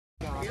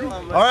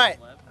All right,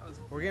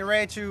 we're getting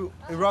ready to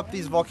erupt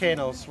these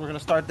volcanoes. We're gonna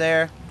start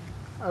there.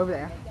 Over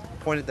there.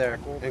 Point it there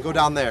and go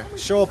down there.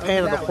 Show a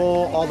pan of the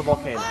whole, all the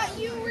volcanoes.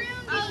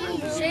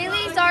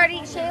 Shaylee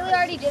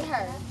already did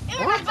her.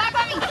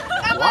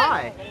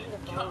 Why?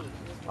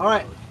 All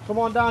right, come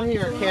on down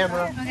here,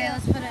 camera. Okay,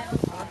 let's put it.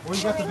 Where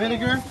you got the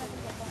vinegar?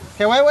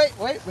 Okay,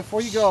 wait,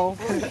 before you go.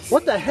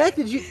 What the heck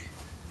did you?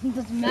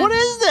 What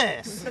is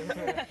this?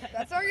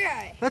 That's our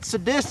guy. That's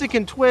sadistic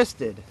and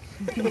twisted.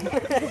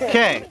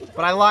 Okay,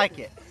 but I like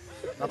it.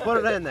 Now put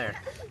it in there.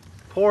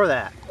 Pour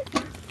that.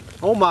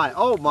 Oh my,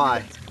 oh my.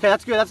 Okay,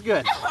 that's good, that's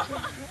good.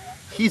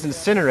 He's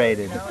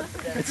incinerated.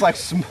 It's like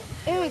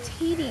Ew, it's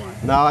heating.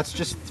 No, it's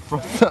just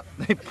from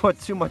they put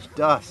too much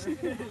dust.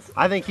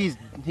 I think he's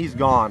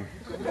gone.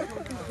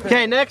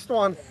 Okay, next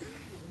one.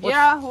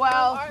 Yeah,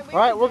 well. All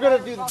right, we're gonna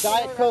do the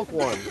Diet Coke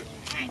one.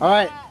 All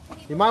right,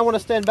 you might want to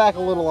stand back a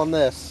little on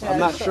this. I'm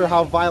not sure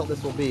how violent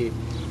this will be.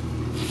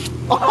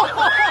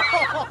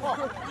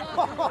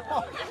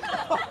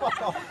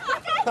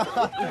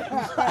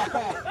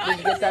 Did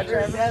you get that,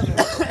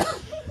 Trevor?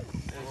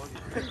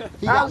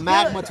 He got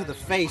magma to the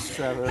face,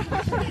 Trevor.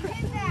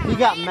 He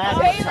got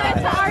magma.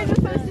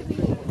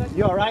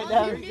 You all right,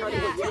 Dad?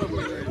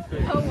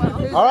 Oh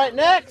well. All right,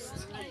 next.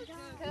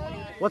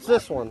 What's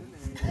this one?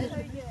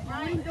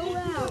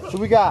 Who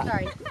we got?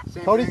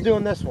 Cody's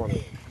doing this one.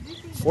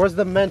 Where's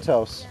the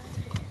Mentos?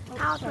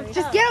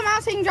 Just get them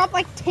out so you can drop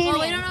like 10 Well,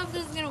 we in. don't know if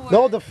this is gonna work.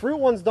 No, the fruit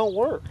ones don't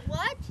work.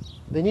 What?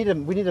 We need a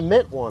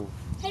mint one.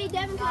 Hey,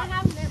 Devin, can I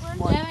have a mint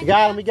one? We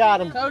got him. We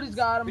got him. Cody's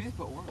got him.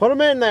 Put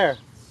them in there.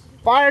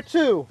 Fire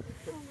 2.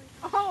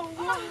 Oh,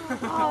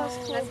 that's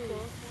cool.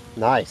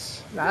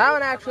 Nice. Now that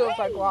one actually looks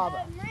like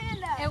lava.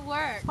 It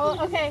worked.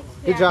 Oh, okay.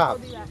 Good job.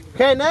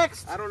 Okay,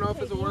 next. I don't know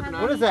if it's a work or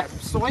not. What is that?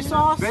 Soy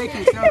sauce?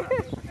 Baking soda.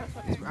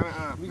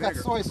 We got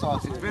soy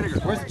sauce. It's vinegar.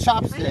 Where's the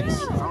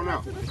chopsticks? I don't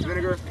know. It's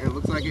vinegar. It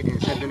looks like it. And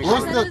it said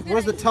vinegar.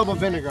 Where's the tub of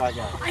vinegar I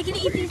got? I can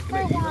eat these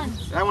fruit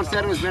ones. That one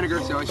said it was vinegar,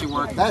 so it should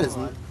work. That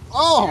isn't.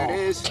 Oh, There it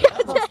is.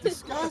 that's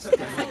disgusting.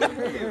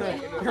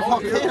 Your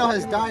volcano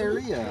has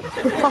diarrhea.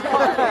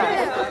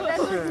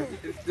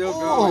 It's still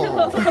going.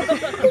 Oh,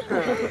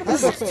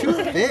 this is too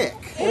thick.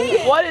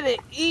 What did it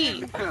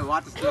eat?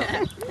 Lots of stuff.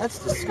 That's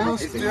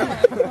disgusting.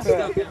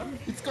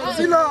 It's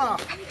Godzilla.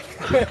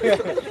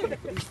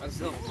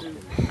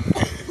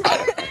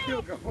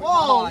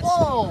 Whoa,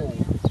 whoa.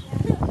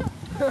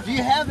 Do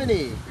you have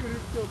any?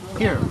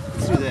 Here,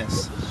 let's do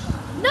this.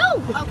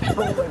 No. Okay.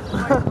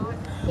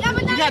 Yeah,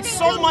 but You got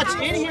so much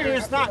in here,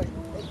 it's not.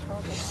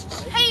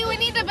 Hey, we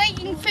need the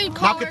baking food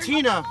Now, color.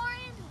 Katina,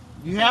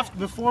 you have to,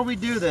 before we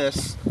do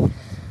this,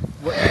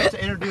 we have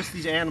to introduce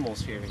these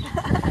animals here.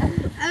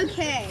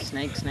 Okay.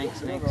 Snake.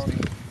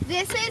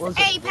 This is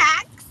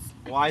Apex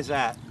Why is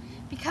that?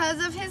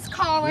 because of his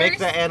collars. Make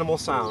that animal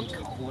sound.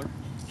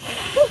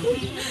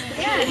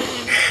 Yeah.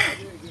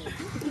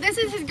 This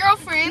is his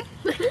girlfriend.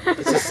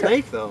 It's a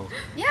snake, though.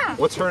 Yeah.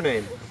 What's her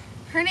name?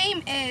 Her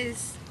name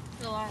is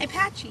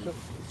Apache.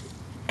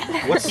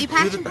 What's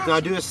Apache now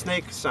do a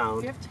snake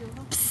sound.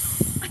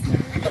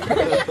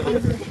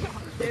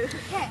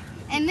 Okay.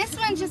 And this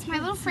one's just my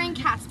little friend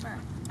Casper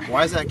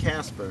Why is that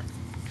Casper?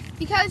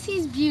 because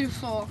he's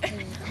beautiful.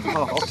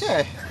 Oh,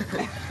 okay.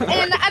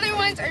 And the other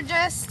ones are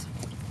just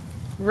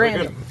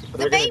Random.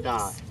 They're babies. gonna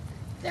die.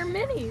 they're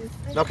minis.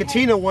 Now,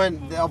 Katina,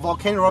 when the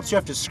volcano erupts, you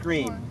have to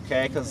scream,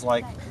 okay? Because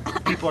like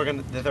people are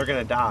they're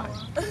gonna die.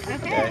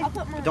 Okay.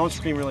 But don't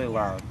scream really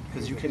loud,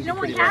 because you can be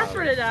pretty loud.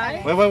 to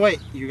die. Wait.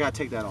 You gotta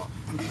take that off.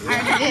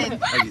 I already did.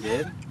 Oh, you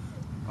did?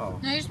 Oh.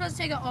 No, you're supposed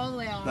to take it all the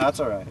way off. No, that's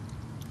all right.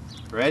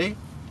 Ready?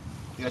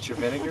 You got your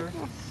vinegar?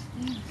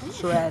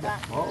 Shred.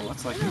 Oh,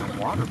 that's like in a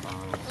water bottle.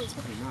 That's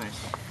pretty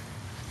nice.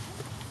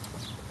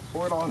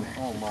 Pour it on there.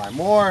 Oh my,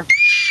 more.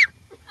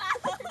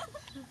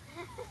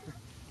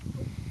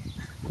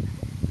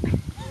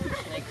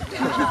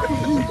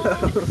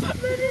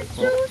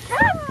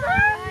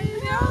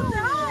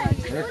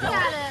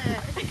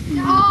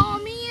 Oh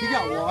He man.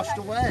 got washed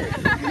away.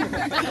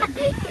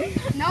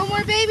 No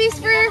more babies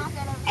for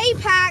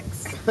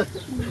Apex.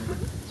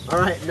 All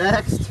right,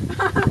 next.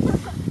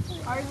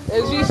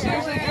 Is he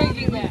seriously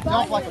drinking that?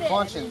 Dump like a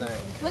bunch in there.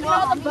 Look at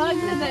all the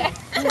bugs in there.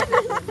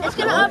 It's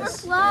gonna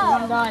overflow.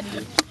 All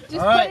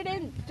right.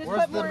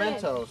 Where's the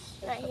Mentos?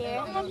 Right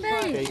here.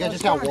 Okay, you guys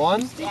just got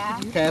one? Yeah.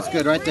 Okay, that's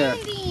good right there.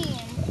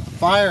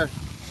 Fire.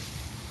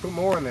 Put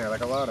more in there,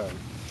 like a lot of them.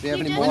 Do you have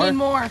any We more? need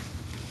more. Do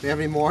you have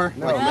any more?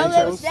 No. Like No,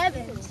 there Mentos? was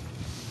 7.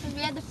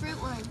 We had the fruit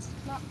ones.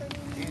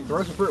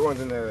 Throw some fruit ones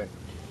in there then.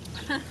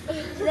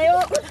 They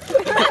won't.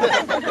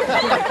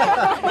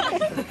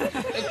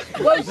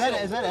 Is that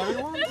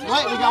everyone? Wait, we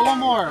got one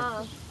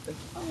more.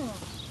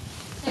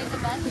 There's a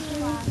bunch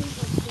of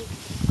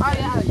Oh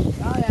yeah.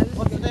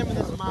 What's the name of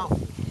this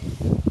mountain?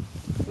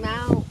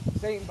 Mount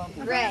Satan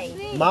bumping.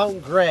 Gray.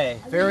 Mount Gray.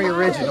 Very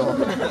original.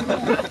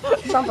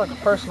 Sounds like a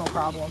personal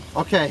problem.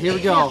 Okay, here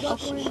we go.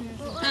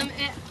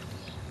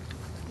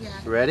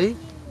 Ready?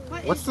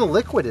 What's the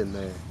liquid in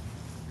there?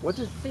 What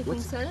is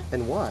Baking soda?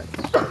 and what?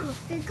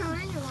 Did color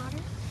in your water?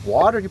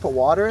 Water? You put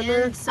water in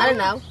there? I don't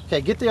know.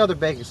 Okay, get the other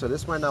baking soda.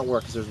 This might not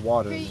work because there's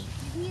water in there.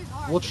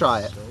 We'll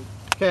try it.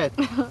 Okay.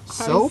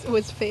 Soap?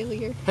 Was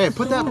failure. Hey,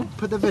 put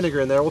the vinegar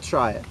in there. We'll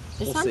try it.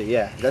 We'll see.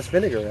 Yeah, that's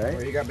vinegar, Oh,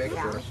 right? you got baking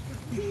soda.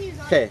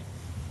 Okay.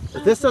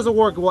 If this doesn't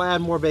work, we'll add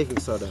more baking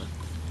soda.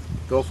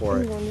 Go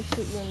for it. going to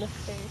shoot you in the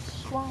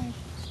face. Why?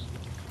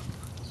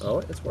 Oh,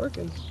 it's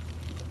working.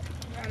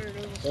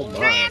 Oh Can I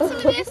my. add some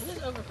of this?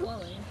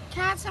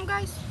 Can I have some,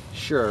 guys?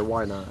 Sure,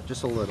 why not?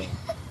 Just a little.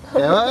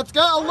 Yeah, let's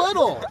go a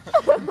little.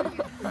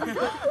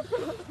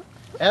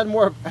 Add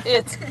more.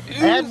 It's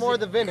Add more of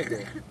the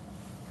vinegar.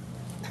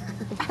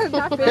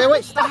 Okay,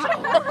 wait, stop.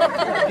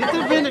 Get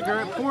the vinegar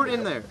and pour it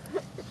in there.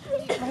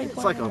 It's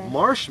like a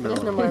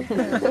marshmallow.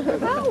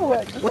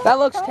 That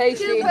looks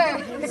tasty.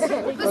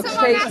 Put some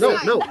on tasty. that No,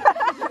 side. no.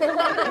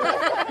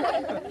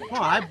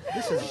 Oh,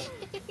 this is.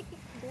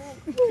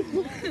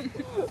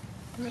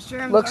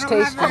 Looks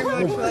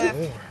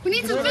tasty. We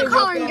need some food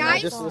coloring,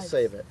 guys. Just to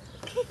save it.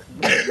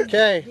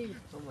 Okay.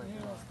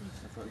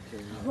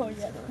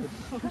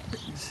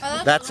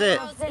 That's it.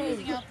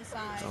 Squeezing out the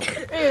side.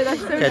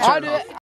 Okay, I'll turn do it off. it.